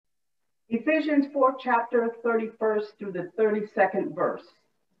Ephesians 4 chapter 31st through the 32nd verse.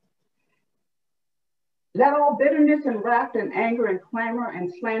 Let all bitterness and wrath and anger and clamor and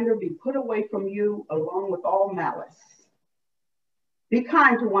slander be put away from you, along with all malice. Be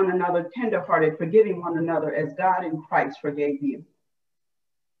kind to one another, tenderhearted, forgiving one another as God in Christ forgave you.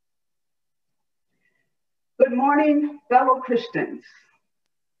 Good morning, fellow Christians.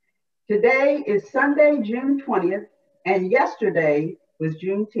 Today is Sunday, June 20th, and yesterday was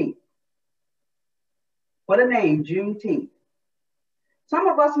Juneteenth. What a name, Juneteenth. Some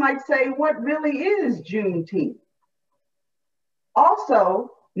of us might say, what really is Juneteenth?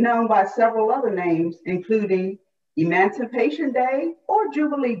 Also known by several other names, including Emancipation Day or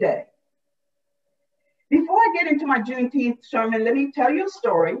Jubilee Day. Before I get into my Juneteenth sermon, let me tell you a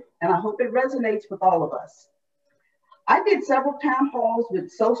story, and I hope it resonates with all of us. I did several town halls with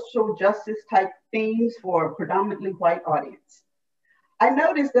social justice type themes for a predominantly white audience. I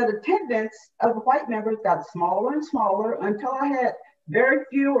noticed that attendance of white members got smaller and smaller until I had very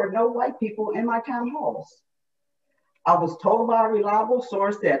few or no white people in my town halls. I was told by a reliable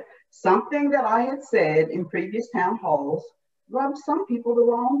source that something that I had said in previous town halls rubbed some people the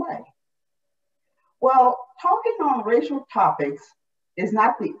wrong way. Well, talking on racial topics is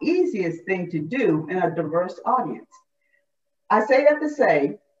not the easiest thing to do in a diverse audience. I say that to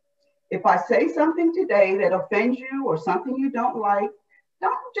say, if I say something today that offends you or something you don't like,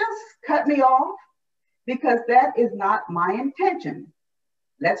 don't just cut me off, because that is not my intention.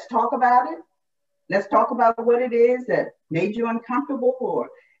 Let's talk about it. Let's talk about what it is that made you uncomfortable, or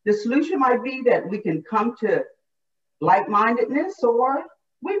the solution might be that we can come to like-mindedness, or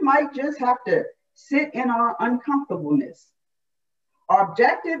we might just have to sit in our uncomfortableness. Our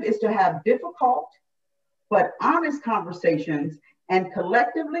objective is to have difficult but honest conversations and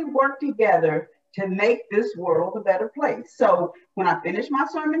collectively work together to make this world a better place. So when I finish my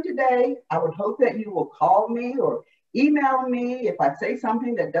sermon today, I would hope that you will call me or email me if I say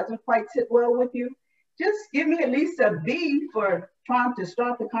something that doesn't quite sit well with you. Just give me at least a B for trying to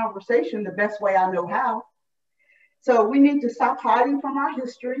start the conversation the best way I know how. So we need to stop hiding from our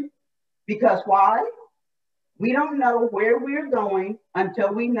history, because why? We don't know where we're going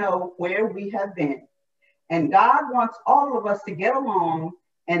until we know where we have been. And God wants all of us to get along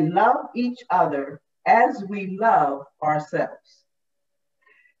and love each other as we love ourselves.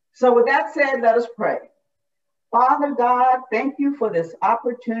 So with that said, let us pray. Father God, thank you for this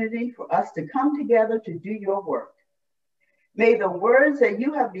opportunity for us to come together to do your work. May the words that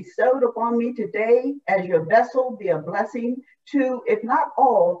you have bestowed upon me today as your vessel be a blessing to, if not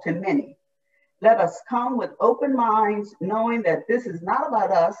all, to many. Let us come with open minds, knowing that this is not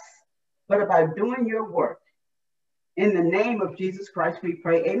about us, but about doing your work. In the name of Jesus Christ, we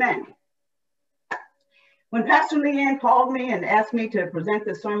pray, amen. When Pastor Leanne called me and asked me to present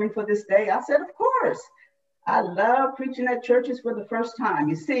the sermon for this day, I said, of course. I love preaching at churches for the first time.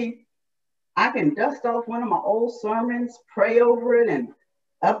 You see, I can dust off one of my old sermons, pray over it, and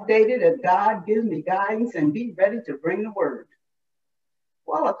update it as God gives me guidance, and be ready to bring the word.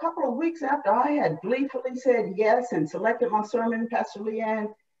 Well, a couple of weeks after I had gleefully said yes and selected my sermon, Pastor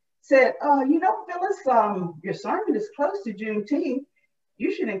Leanne said, you know, Phyllis, your sermon is close to Juneteenth.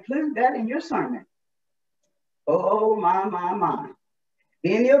 You should include that in your sermon. Oh, my.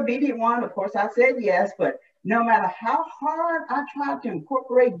 Being the obedient one, of course, I said yes, but no matter how hard I tried to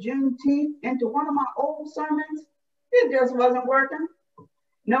incorporate Juneteenth into one of my old sermons, it just wasn't working.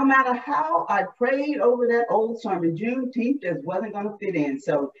 No matter how I prayed over that old sermon, Juneteenth just wasn't going to fit in.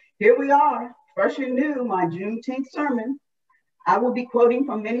 So here we are, fresh and new, my Juneteenth sermon. I will be quoting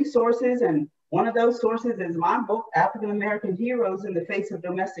from many sources, and one of those sources is my book, African American Heroes in the Face of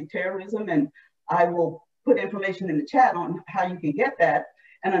Domestic Terrorism, and I will put information in the chat on how you can get that.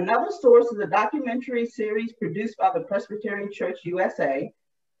 And another source is a documentary series produced by the Presbyterian Church USA,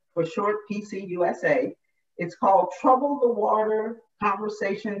 for short PCUSA. It's called Trouble the Water: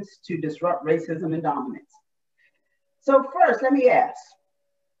 Conversations to Disrupt Racism and Dominance. So first, let me ask,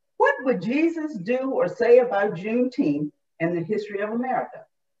 what would Jesus do or say about Juneteenth in the history of America?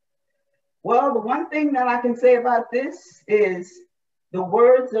 Well, the one thing that I can say about this is the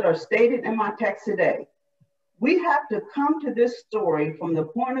words that are stated in my text today. We have to come to this story from the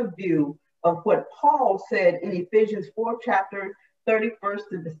point of view of what Paul said in Ephesians 4 chapter 31st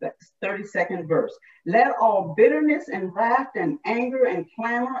to the 32nd verse. Let all bitterness and wrath and anger and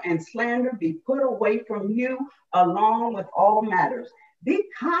clamor and slander be put away from you, along with all matters. Be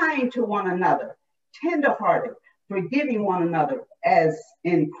kind to one another, tenderhearted, forgiving one another as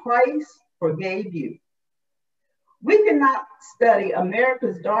in Christ forgave you. We cannot study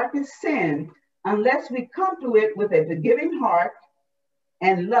America's darkest sin unless we come to it with a forgiving heart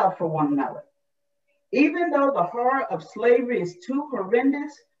and love for one another. Even though the horror of slavery is too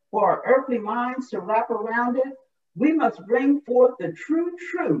horrendous for our earthly minds to wrap around it, we must bring forth the true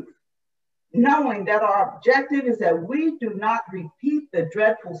truth, knowing that our objective is that we do not repeat the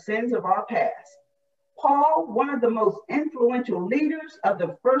dreadful sins of our past. Paul, one of the most influential leaders of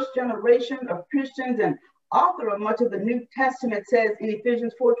the first generation of Christians and author of much of the New Testament, says in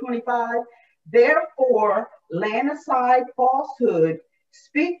Ephesians 4:25, therefore, laying aside falsehood,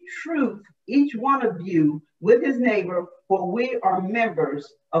 speak truth, each one of you with his neighbor, for we are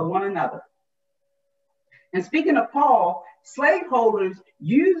members of one another. And speaking of Paul, slaveholders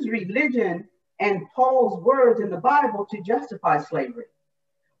use religion and Paul's words in the Bible to justify slavery.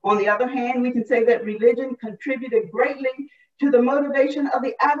 On the other hand, we can say that religion contributed greatly to the motivation of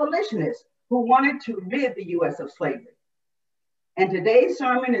the abolitionists who wanted to rid the U.S. of slavery. And today's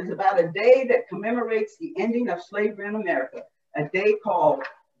sermon is about a day that commemorates the ending of slavery in America, a day called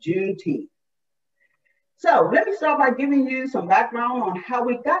Juneteenth. So let me start by giving you some background on how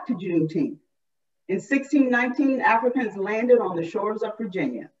we got to Juneteenth. In 1619, Africans landed on the shores of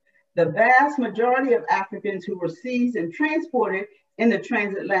Virginia. The vast majority of Africans who were seized and transported in the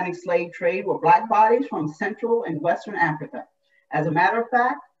transatlantic slave trade were Black bodies from Central and Western Africa. As a matter of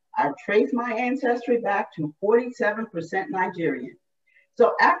fact, I traced my ancestry back to 47% Nigerian.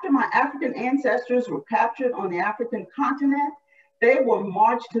 So after my African ancestors were captured on the African continent, they were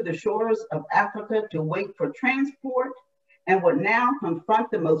marched to the shores of Africa to wait for transport and would now confront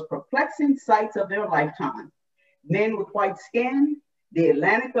the most perplexing sights of their lifetime: men with white skin, the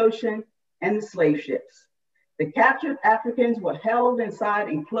Atlantic Ocean, and the slave ships. The captured Africans were held inside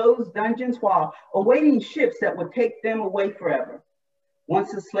enclosed dungeons while awaiting ships that would take them away forever.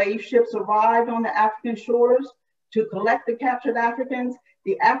 Once the slave ships arrived on the African shores to collect the captured Africans,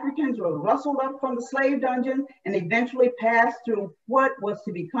 the Africans were rustled up from the slave dungeon and eventually passed through what was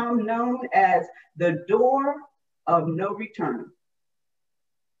to become known as the door of no return.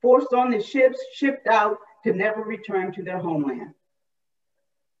 Forced on the ships, shipped out to never return to their homeland.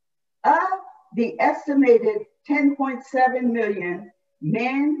 Of the estimated 10.7 million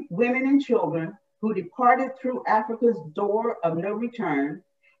men, women, and children who departed through Africa's door of no return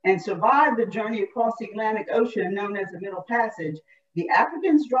and survived the journey across the Atlantic Ocean known as the Middle Passage, the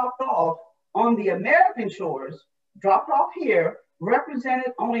Africans dropped off on the American shores, dropped off here,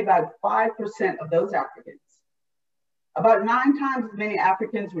 represented only about 5% of those Africans. About 9 times as many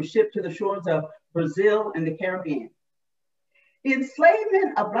Africans were shipped to the shores of Brazil and the Caribbean. The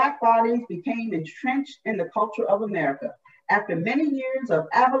enslavement of Black bodies became entrenched in the culture of America. After many years of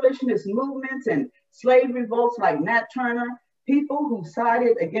abolitionist movements and slave revolts like Nat Turner, people who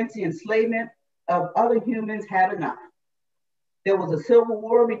sided against the enslavement of other humans had enough. There was a civil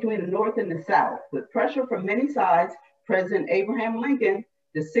war between the North and the South. With pressure from many sides, President Abraham Lincoln,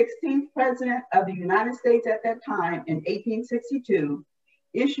 the 16th president of the United States at that time in 1862,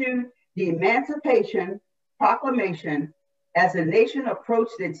 issued the Emancipation Proclamation as the nation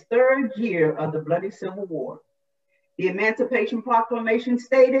approached its 3rd year of the bloody Civil War. The Emancipation Proclamation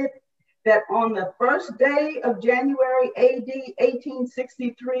stated that on the first day of January AD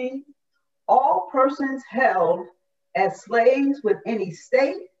 1863, all persons held as slaves with any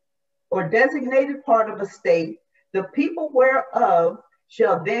state or designated part of a state, the people whereof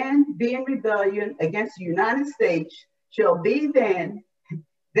shall then be in rebellion against the United States, shall be then,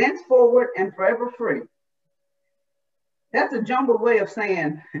 thenceforward and forever free. That's a jumbled way of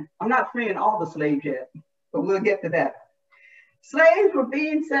saying, I'm not freeing all the slaves yet, but we'll get to that. Slaves were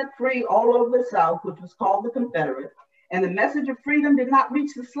being set free all over the South, which was called the Confederate, and the message of freedom did not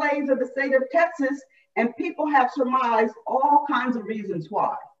reach the slaves of the state of Texas, and people have surmised all kinds of reasons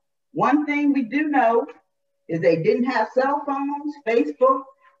why. One thing we do know is they didn't have cell phones, Facebook,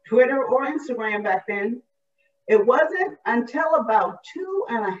 Twitter, or Instagram back then. It wasn't until about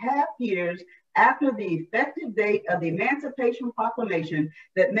 2.5 years after the effective date of the Emancipation Proclamation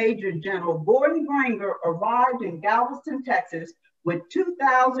that Major General Gordon Granger arrived in Galveston, Texas with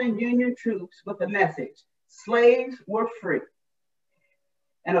 2,000 Union troops with the message, slaves were free.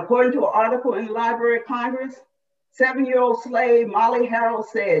 And according to an article in the Library of Congress, 7-year-old slave Molly Harrell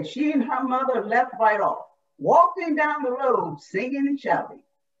said she and her mother left right off, walking down the road singing and shouting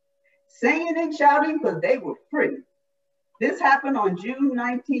because they were free. This happened on June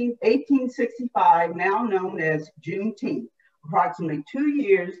 19, 1865, now known as Juneteenth, approximately 2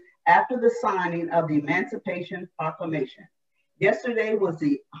 years after the signing of the Emancipation Proclamation. Yesterday was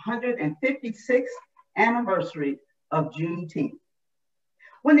the 156th anniversary of Juneteenth.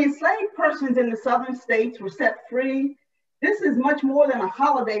 When the enslaved persons in the southern states were set free, This is much more than a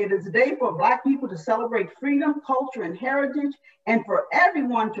holiday. It is a day for Black people to celebrate freedom, culture, and heritage, and for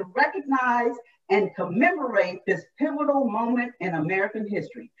everyone to recognize and commemorate this pivotal moment in American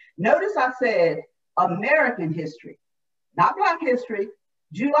history. Notice I said American history, not Black history.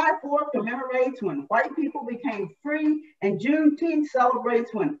 July 4th commemorates when white people became free, and Juneteenth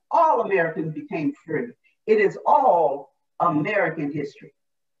celebrates when all Americans became free. It is all American history.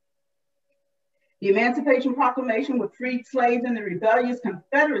 The Emancipation Proclamation, which freed slaves in the rebellious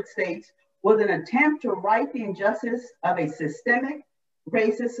Confederate States, was an attempt to right the injustice of a systemic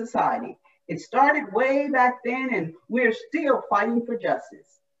racist society. It started way back then, and we're still fighting for justice.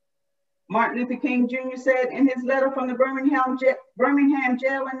 Martin Luther King Jr. said in his letter from the Birmingham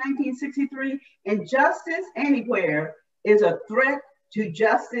jail in 1963, "Injustice anywhere is a threat to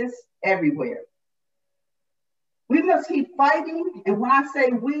justice everywhere." We must keep fighting, and when I say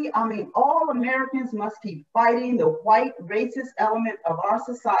we, I mean all Americans must keep fighting the white racist element of our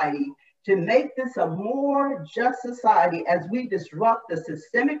society to make this a more just society as we disrupt the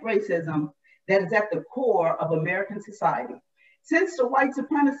systemic racism that is at the core of American society. Since the white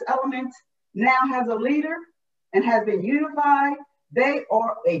supremacist element now has a leader and has been unified, they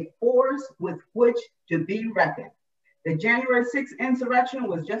are a force with which to be reckoned. The January 6th insurrection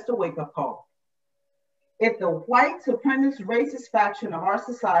was just a wake-up call. If the white supremacist racist faction of our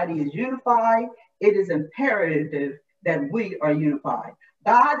society is unified, it is imperative that we are unified.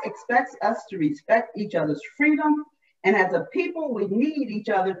 God expects us to respect each other's freedom, and as a people, we need each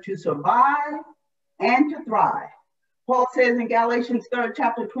other to survive and to thrive. Paul says in Galatians 3rd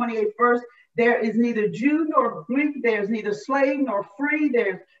chapter 28th verse, "There is neither Jew nor Greek, there is neither slave nor free,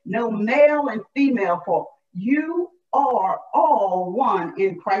 there's no male and female, for you are all one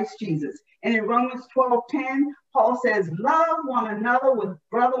in Christ Jesus." And in Romans 12:10, Paul says, "Love one another with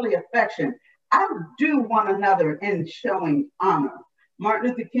brotherly affection. Outdo one another in showing honor." Martin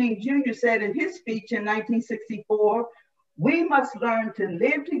Luther King Jr. said in his speech in 1964, "We must learn to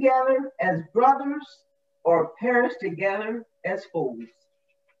live together as brothers or perish together as fools."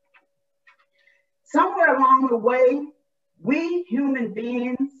 Somewhere along the way, we human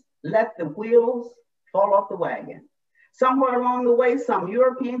beings let the wheels fall off the wagon. Somewhere along the way, some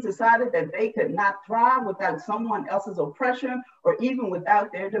Europeans decided that they could not thrive without someone else's oppression or even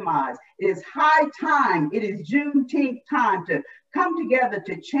without their demise. It is high time, it is Juneteenth time to come together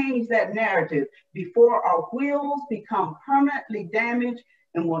to change that narrative before our wheels become permanently damaged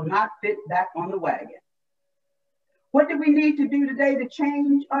and will not fit back on the wagon. What do we need to do today to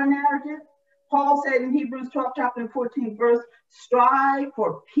change our narrative? Paul said in Hebrews 12 chapter and 14 verse, "Strive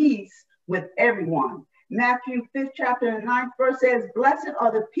for peace with everyone." Matthew 5th chapter and 9th verse says, "Blessed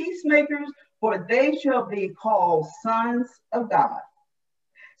are the peacemakers, for they shall be called sons of God."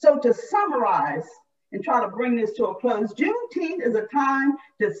 So to summarize and try to bring this to a close, Juneteenth is a time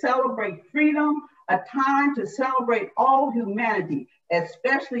to celebrate freedom, a time to celebrate all humanity,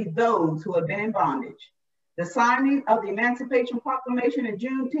 especially those who have been in bondage. The signing of the Emancipation Proclamation and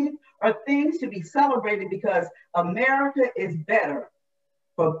Juneteenth are things to be celebrated because America is better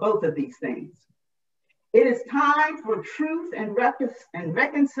for both of these things. It is time for truth and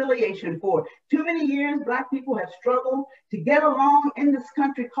reconciliation. For too many years, Black people have struggled to get along in this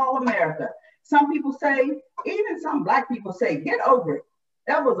country called America. Some people say, even some Black people say, "Get over it.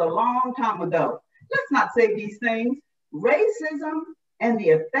 That was a long time ago." Let's not say these things. Racism and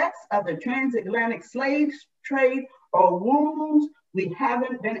the effects of the transatlantic slave trade are wounds we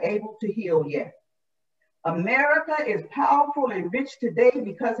haven't been able to heal yet. America is powerful and rich today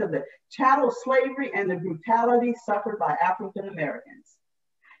because of the chattel slavery and the brutality suffered by African Americans.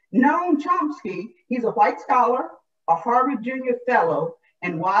 Noam Chomsky, he's a white scholar, a Harvard Junior Fellow,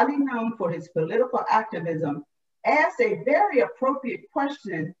 and widely known for his political activism, asked a very appropriate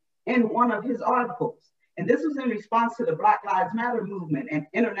question in one of his articles. And this was in response to the Black Lives Matter movement, an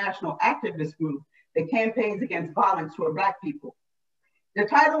international activist group that campaigns against violence toward Black people. The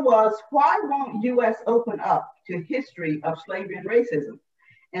title was, "Why Won't U.S. Open Up to History of Slavery and Racism?"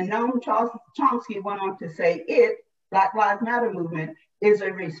 And Noam Chomsky went on to say, Black Lives Matter movement, is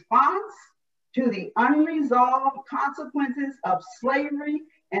a response to the unresolved consequences of slavery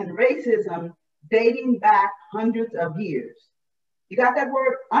and racism dating back hundreds of years. You got that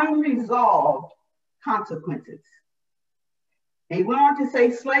word, unresolved consequences. And he went on to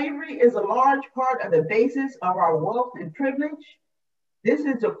say, slavery is a large part of the basis of our wealth and privilege. This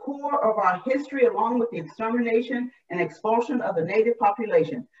is the core of our history, along with the extermination and expulsion of the native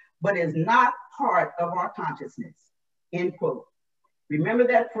population, but is not part of our consciousness, end quote. Remember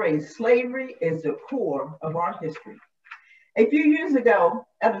that phrase, slavery is the core of our history. A few years ago,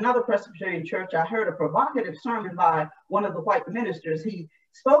 at another Presbyterian church, I heard a provocative sermon by one of the white ministers. He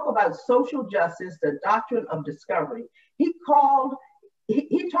spoke about social justice, the doctrine of discovery. He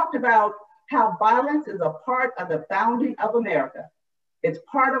talked about how violence is a part of the founding of America. It's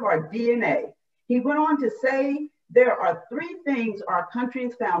part of our DNA. He went on to say there are three things our country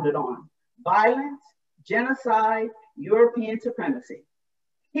is founded on: violence, genocide, European supremacy.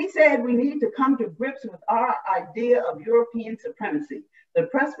 He said we need to come to grips with our idea of European supremacy. The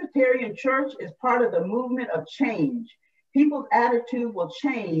Presbyterian Church is part of the movement of change. People's attitude will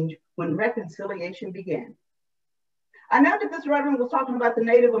change when reconciliation begins. I know that this reverend was talking about the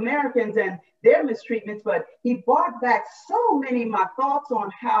Native Americans and their mistreatments, but he brought back so many of my thoughts on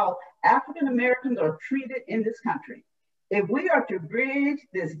how African Americans are treated in this country. If we are to bridge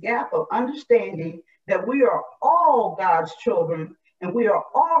this gap of understanding that we are all God's children and we are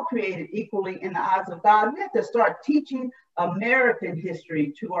all created equally in the eyes of God, we have to start teaching American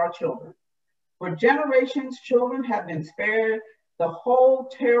history to our children. For generations, children have been spared the whole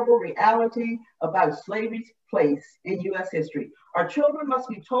terrible reality about slavery's place in U.S. history. Our children must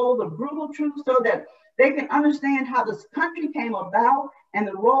be told the brutal truth so that they can understand how this country came about and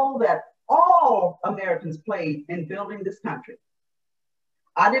the role that all Americans played in building this country.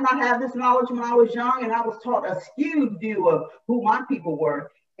 I did not have this knowledge when I was young, and I was taught a skewed view of who my people were.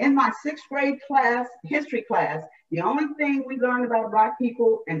 In my sixth grade class, history class, the only thing we learned about Black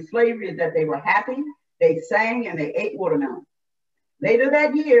people and slavery is that they were happy, they sang, and they ate watermelon. Later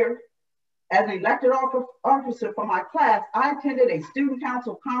that year, as an elected officer for my class, I attended a student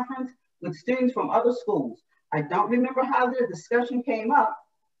council conference with students from other schools. I don't remember how the discussion came up,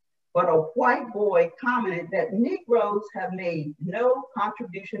 but a white boy commented that Negroes have made no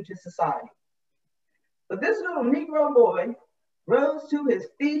contribution to society. But this little Negro boy rose to his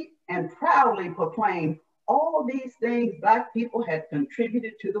feet and proudly proclaimed all these things Black people had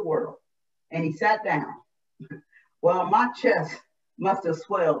contributed to the world. And he sat down. Well, my chest must have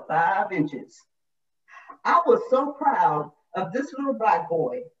swelled 5 inches. I was so proud of this little Black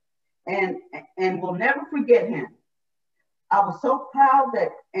boy and will never forget him. I was so proud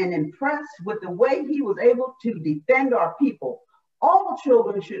and impressed with the way he was able to defend our people. All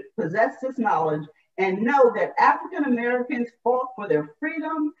children should possess this knowledge and know that African Americans fought for their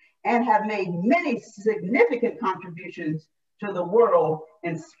freedom and have made many significant contributions to the world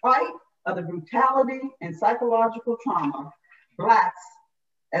in spite of the brutality and psychological trauma Blacks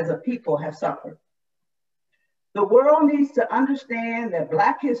as a people have suffered. The world needs to understand that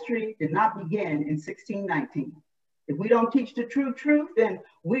Black history did not begin in 1619. If we don't teach the true truth, then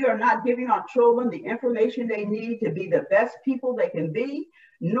we are not giving our children the information they need to be the best people they can be,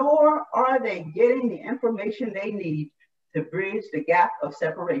 nor are they getting the information they need to bridge the gap of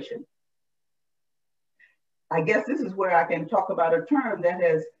separation. I guess this is where I can talk about a term that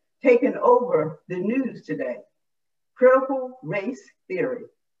has taken over the news today: critical race theory.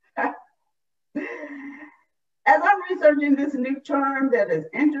 As I'm researching this new term that has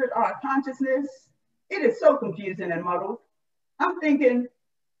entered our consciousness, it is so confusing and muddled. I'm thinking,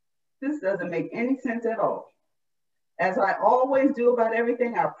 this doesn't make any sense at all. As I always do about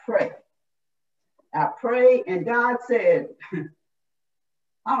everything, I pray. I pray, and God said,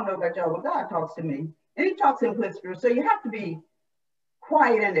 I don't know about y'all, but God talks to me. And he talks in whispers, so you have to be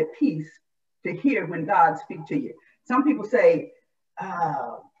quiet and at peace to hear when God speaks to you. Some people say,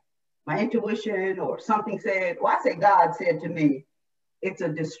 my intuition or something said, well, I say God said to me, it's a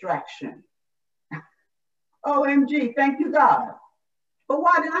distraction. OMG, thank you, God. But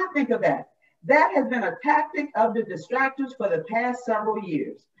why did I think of that? That has been a tactic of the distractors for the past several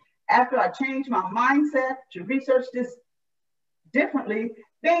years. After I changed my mindset to research this differently,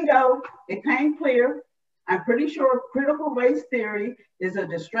 bingo, it came clear. I'm pretty sure critical race theory is a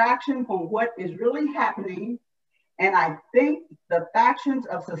distraction from what is really happening. And I think the factions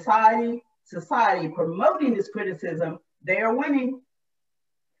of society promoting this criticism, they are winning.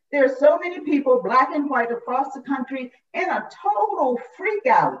 There are so many people, Black and white, across the country in a total freak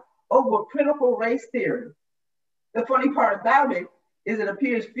out over critical race theory. The funny part about it is it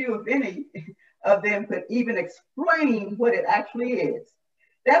appears few, if any, of them could even explain what it actually is.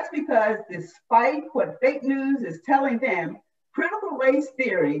 That's because despite what fake news is telling them, critical race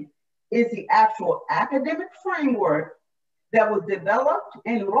theory is the actual academic framework that was developed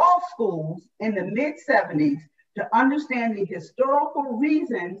in law schools in the mid-70s to understand the historical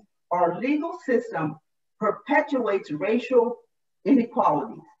reasons our legal system perpetuates racial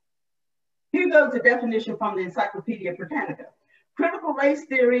inequalities. Here goes the definition from the Encyclopedia Britannica. Critical race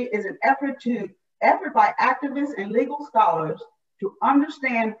theory is an effort by activists and legal scholars to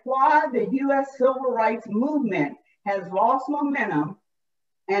understand why the U.S. civil rights movement has lost momentum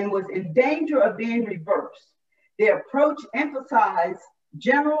and was in danger of being reversed. Their approach emphasized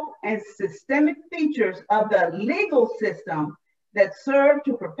general and systemic features of the legal system that serve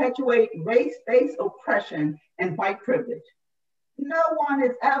to perpetuate race-based oppression and white privilege. No one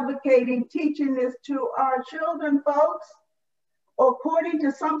is advocating teaching this to our children, folks. According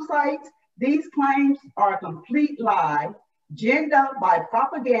to some sites, these claims are a complete lie, ginned up by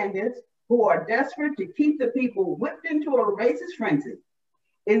propagandists who are desperate to keep the people whipped into a racist frenzy.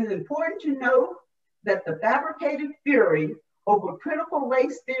 It is important to note that the fabricated fury over critical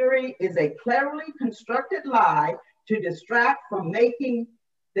race theory is a cleverly constructed lie to distract from making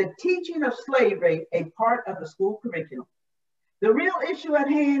the teaching of slavery a part of the school curriculum. The real issue at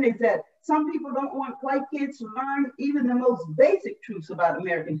hand is that some people don't want white kids to learn even the most basic truths about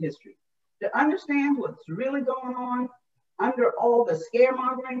American history. To understand what's really going on under all the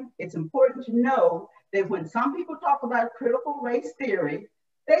scaremongering, it's important to know that when some people talk about critical race theory,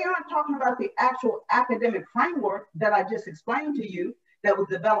 they aren't talking about the actual academic framework that I just explained to you that was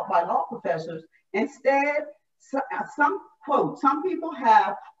developed by law professors. Instead, some people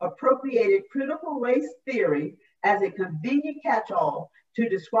have appropriated critical race theory as a convenient catch-all to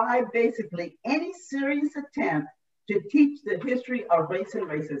describe basically any serious attempt to teach the history of race and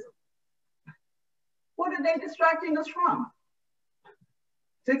racism. What are they distracting us from?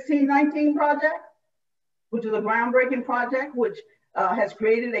 1619 Project, which is a groundbreaking project which has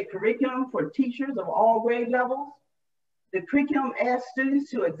created a curriculum for teachers of all grade levels. The curriculum asks students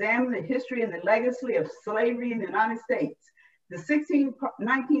to examine the history and the legacy of slavery in the United States. The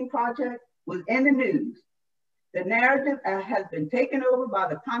 1619 Project was in the news. The narrative has been taken over by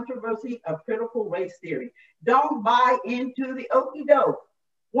the controversy of critical race theory. Don't buy into the okey-doke.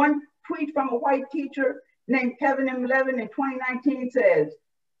 One tweet from a white teacher named Kevin M. Levin in 2019 says,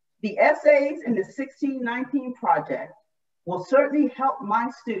 "The essays in the 1619 Project will certainly help my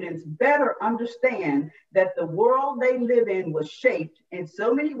students better understand that the world they live in was shaped in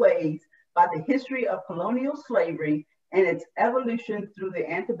so many ways by the history of colonial slavery and its evolution through the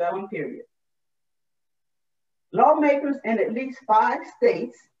antebellum period." Lawmakers in at least 5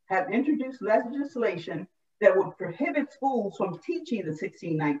 states have introduced legislation that would prohibit schools from teaching the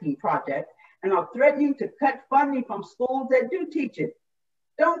 1619 Project and are threatening to cut funding from schools that do teach it.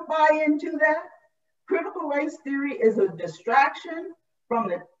 Don't buy into that. Critical race theory is a distraction from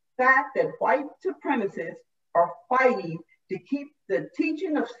the fact that white supremacists are fighting to keep the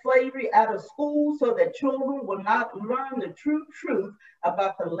teaching of slavery out of schools so that children will not learn the true truth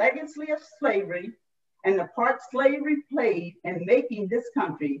about the legacy of slavery and the part slavery played in making this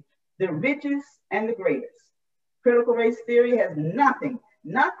country the richest and the greatest. Critical race theory has nothing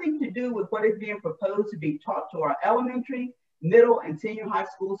to do with what is being proposed to be taught to our elementary, middle, and senior high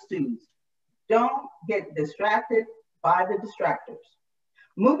school students. Don't get distracted by the distractors.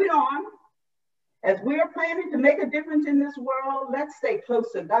 Moving on, as we are planning to make a difference in this world, let's stay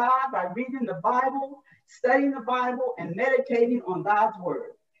close to God by reading the Bible, studying the Bible, and meditating on God's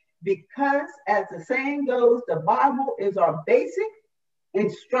word. Because as the saying goes, the Bible is our basic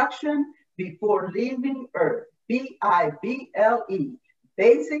instruction before leaving earth. B-I-B-L-E,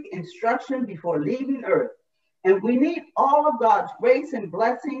 basic instruction before leaving earth. And we need all of God's grace and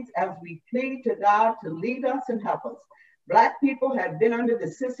blessings as we plead to God to lead us and help us. Black people have been under the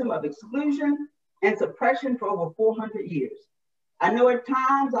system of exclusion and suppression for over 400 years. I know at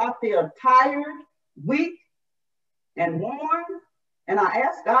times I feel tired, weak, and worn, and I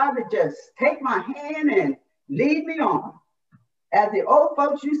ask God to just take my hand and lead me on. As the old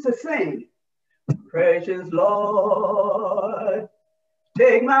folks used to sing, "Precious Lord,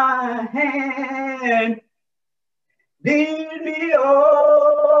 take my hand, lead me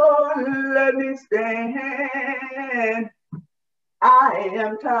on, let me stand. I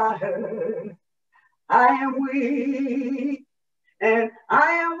am tired, I am weak, and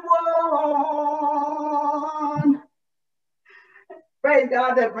I am worn." Praise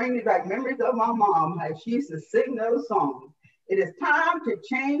God, that brings me back memories of my mom, how she used to sing those songs. It is time to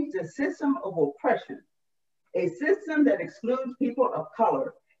change the system of oppression, a system that excludes people of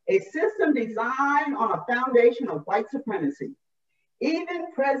color, a system designed on a foundation of white supremacy.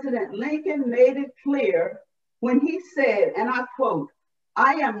 Even President Lincoln made it clear when he said, and I quote,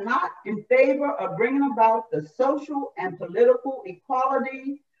 "I am not in favor of bringing about the social and political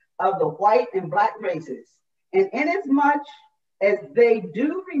equality of the white and black races. And inasmuch as they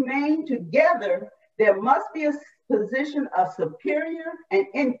do remain together, there must be a position of superior and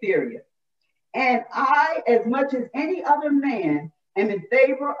inferior. And I, as much as any other man, am in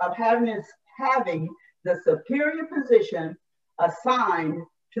favor of having the superior position assigned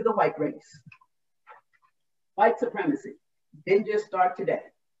to the white race." White supremacy didn't just start today.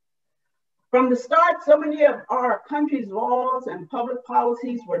 From the start, so many of our country's laws and public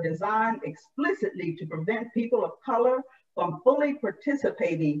policies were designed explicitly to prevent people of color from fully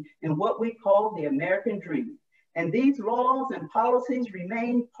participating in what we call the American dream. And these laws and policies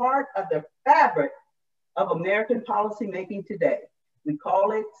remain part of the fabric of American policymaking today. We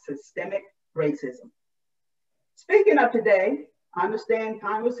call it systemic racism. Speaking of today, I understand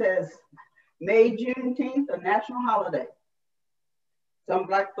Congress has made Juneteenth a national holiday. Some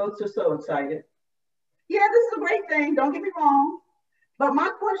Black folks are so excited. Yeah, this is a great thing, don't get me wrong. But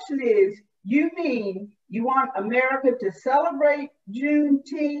my question is, you mean you want America to celebrate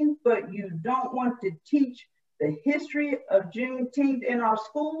Juneteenth, but you don't want to teach the history of Juneteenth in our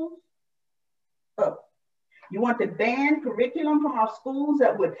schools? Oh, you want to ban curriculum from our schools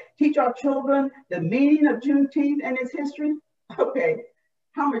that would teach our children the meaning of Juneteenth and its history? Okay,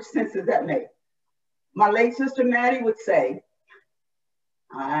 how much sense does that make? My late sister Maddie would say,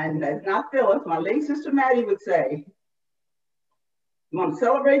 and that's not Phyllis, my late sister Maddie would say, you want to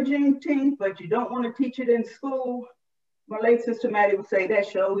celebrate Juneteenth, but you don't want to teach it in school? My late sister Maddie would say, that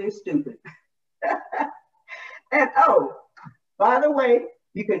show is stupid. And oh, by the way,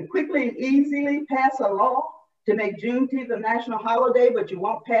 you can quickly and easily pass a law to make Juneteenth a national holiday, but you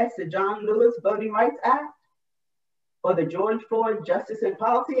won't pass the John Lewis Voting Rights Act or the George Floyd Justice and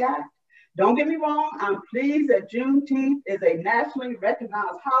Policy Act. Don't get me wrong, I'm pleased that Juneteenth is a nationally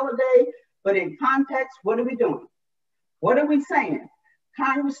recognized holiday, but in context, what are we doing? What are we saying?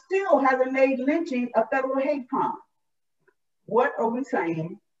 Congress still hasn't made lynching a federal hate crime. What are we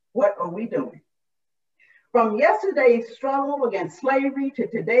saying? What are we doing? From yesterday's struggle against slavery to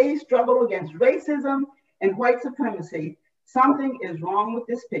today's struggle against racism and white supremacy, something is wrong with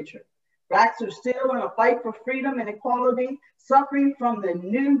this picture. Blacks are still in a fight for freedom and equality, suffering from the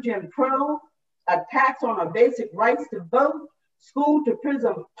new Jim Crow, attacks on our basic rights to vote, school to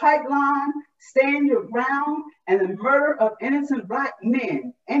prison pipeline, stand your ground, and the murder of innocent Black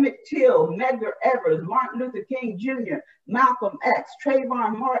men, Emmett Till, Medgar Evers, Martin Luther King Jr., Malcolm X,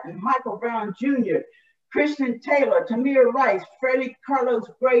 Trayvon Martin, Michael Brown Jr., Christian Taylor, Tamir Rice, Freddie Carlos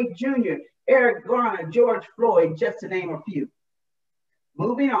Gray Jr., Eric Garner, George Floyd, just to name a few.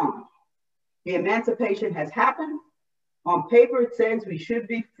 Moving on. The emancipation has happened. On paper, it says we should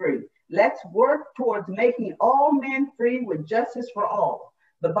be free. Let's work towards making all men free with justice for all.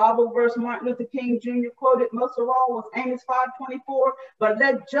 The Bible verse Martin Luther King Jr. quoted most of all was Amos 5:24, but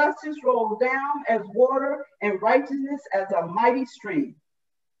let justice roll down as water and righteousness as a mighty stream.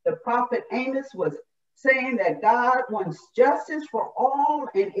 The prophet Amos was saying that God wants justice for all,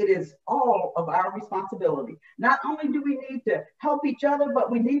 and it is all of our responsibility. Not only do we need to help each other,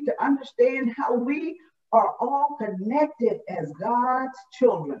 but we need to understand how we are all connected as God's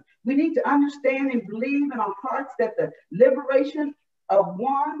children. We need to understand and believe in our hearts that the liberation of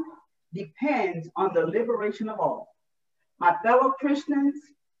one depends on the liberation of all. My fellow Christians,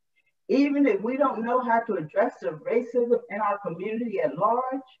 even if we don't know how to address the racism in our community at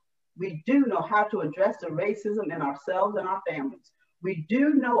large, we do know how to address the racism in ourselves and our families. We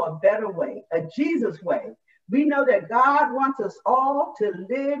do know a better way, a Jesus way. We know that God wants us all to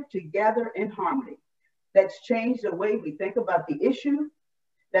live together in harmony. Let's change the way we think about the issue.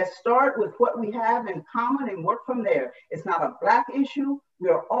 Let's start with what we have in common and work from there. It's not a Black issue. We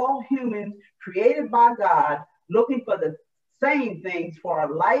are all humans created by God, looking for the same things for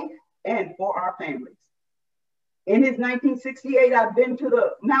our life and for our families. In his 1968, I've been to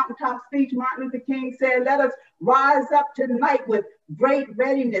the mountaintop speech, Martin Luther King said, let us rise up tonight with great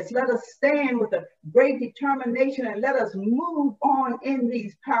readiness. Let us stand with a great determination and let us move on in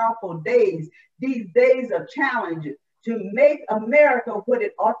these powerful days, these days of challenge to make America what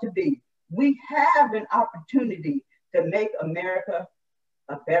it ought to be. We have an opportunity to make America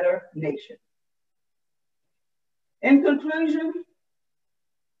a better nation. In conclusion,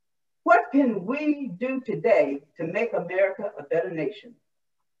 what can we do today to make America a better nation?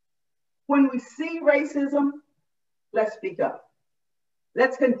 When we see racism, let's speak up.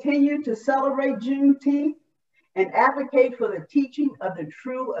 Let's continue to celebrate Juneteenth and advocate for the teaching of the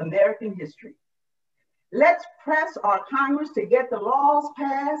true American history. Let's press our Congress to get the laws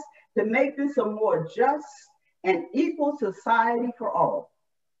passed to make this a more just and equal society for all.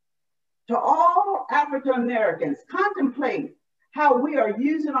 To all African Americans, contemplate how we are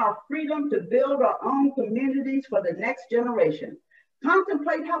using our freedom to build our own communities for the next generation.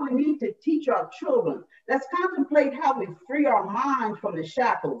 Contemplate how we need to teach our children. Let's contemplate how we free our minds from the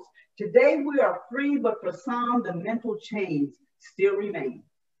shackles. Today we are free, but for some, the mental chains still remain.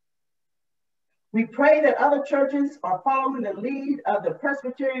 We pray that other churches are following the lead of the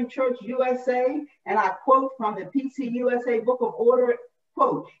Presbyterian Church USA, and I quote from the PCUSA Book of Order,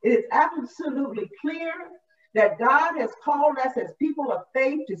 quote, "It is absolutely clear that God has called us as people of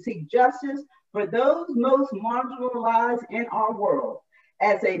faith to seek justice for those most marginalized in our world.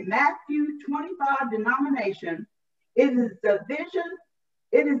 As a Matthew 25 denomination, it is the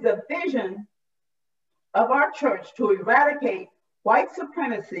vision of our church to eradicate white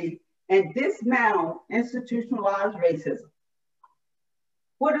supremacy and dismantle institutionalized racism."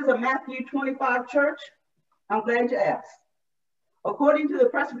 What is a Matthew 25 church? I'm glad you asked. According to the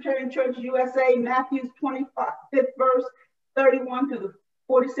Presbyterian Church USA, Matthew's 25th verse, 31 to the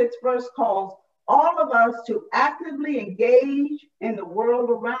 46th verse calls all of us to actively engage in the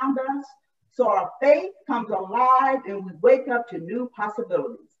world around us so our faith comes alive and we wake up to new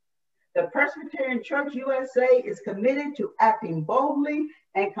possibilities. The Presbyterian Church USA is committed to acting boldly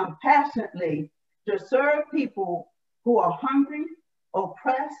and compassionately to serve people who are hungry,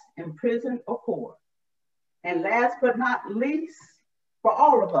 oppressed, imprisoned, or poor. And last but not least, for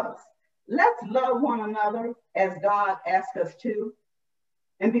all of us, let's love one another as God asks us to.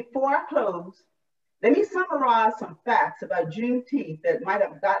 And before I close, let me summarize some facts about Juneteenth that might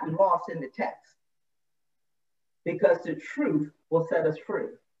have gotten lost in the text, because the truth will set us free.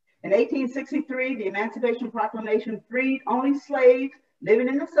 In 1863, the Emancipation Proclamation freed only slaves living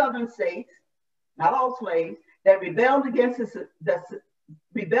in the southern states, not all slaves, that rebelled against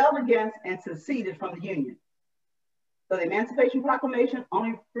and seceded from the Union. So the Emancipation Proclamation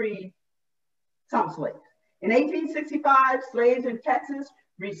only freed some slaves. In 1865, slaves in Texas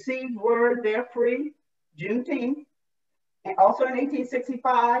received word they're free, Juneteenth. And also in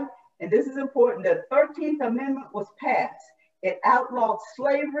 1865, and this is important, the 13th Amendment was passed. It outlawed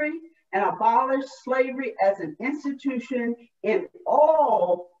slavery and abolished slavery as an institution in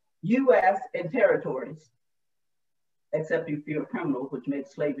all US and territories, except if you're a criminal, which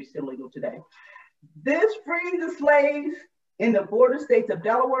makes slavery still legal today. This freed the slaves in the border states of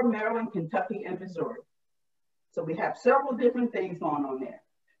Delaware, Maryland, Kentucky, and Missouri. So we have several different things going on there.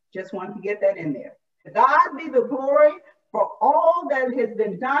 Just wanted to get that in there. To God be the glory for all that has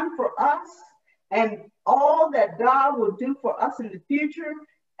been done for us and all that God will do for us in the future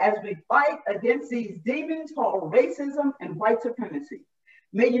as we fight against these demons called racism and white supremacy.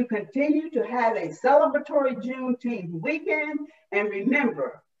 May you continue to have a celebratory Juneteenth weekend, and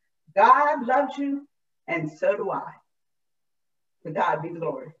remember, God loves you and so do I. To God be the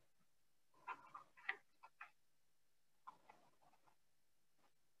glory.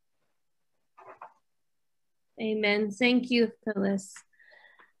 Amen. Thank you, Phyllis.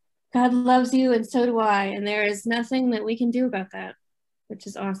 God loves you and so do I, and there is nothing that we can do about that, which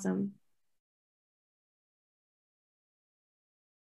is awesome.